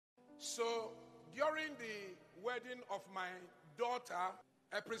So during the wedding of my daughter,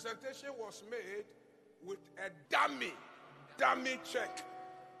 a presentation was made with a dummy check.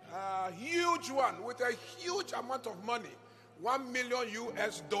 A huge one with a huge amount of money, $1 million.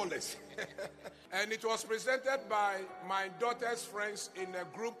 And it was presented by my daughter's friends in a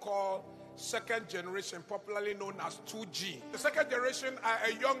group called Second Generation, popularly known as 2G. The second generation are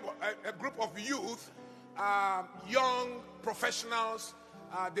a group of youth, young professionals.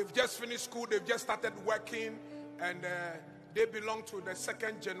 They've just finished school, they've just started working, and they belong to the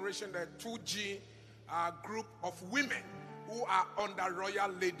second generation, the 2G group of women who are under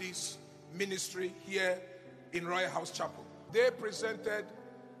Royal Ladies Ministry here in Royal House Chapel. They presented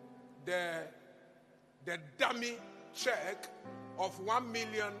the dummy check of $1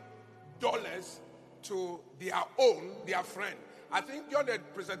 million to their friend. I think during the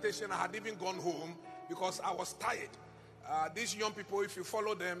presentation I had even gone home because I was tired. These young people, if you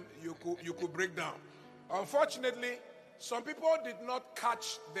follow them, you could break down. Unfortunately, some people did not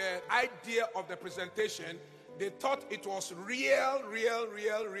catch the idea of the presentation. They thought it was real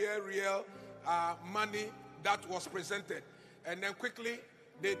money that was presented. And then quickly,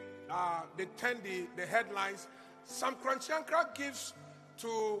 they turned the headlines. Some Ankrah gives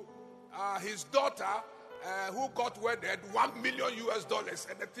to his daughter, who got wedded, $1 million.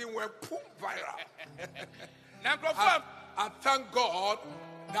 And the thing went boom, viral. I thank God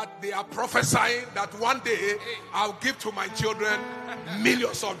that they are prophesying that one day I'll give to my children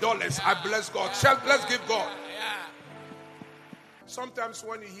millions of dollars. I bless God. Let's give God. Sometimes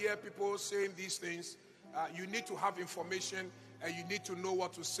when you hear people saying these things, you need to have information and you need to know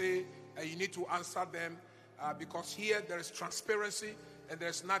what to say and you need to answer them because here there is transparency and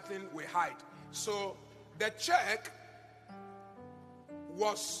there's nothing we hide. So the check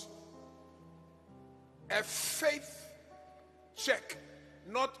was a faith check,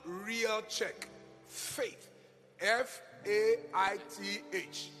 not real check. Faith. Faith.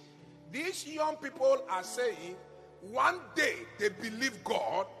 These young people are saying one day they believe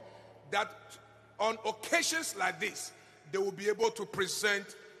God that on occasions like this, they will be able to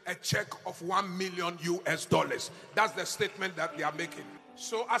present a check of $1 million. That's the statement that they are making.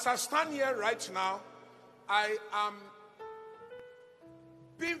 So as I stand here right now, I am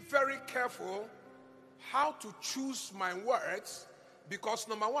being very careful how to choose my words, because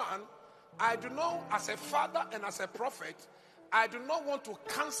number one, I do not, as a father and as a prophet, I do not want to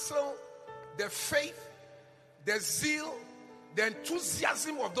cancel the faith, the zeal, the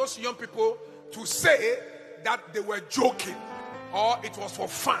enthusiasm of those young people to say that they were joking or it was for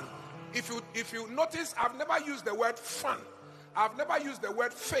fun. If you notice, I've never used the word fun. I've never used the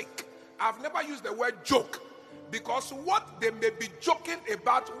word fake. I've never used the word joke. Because what they may be joking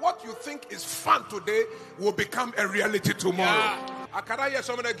about, what you think is fun today, will become a reality tomorrow. Can I hear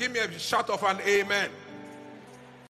somebody give me a shout of an amen?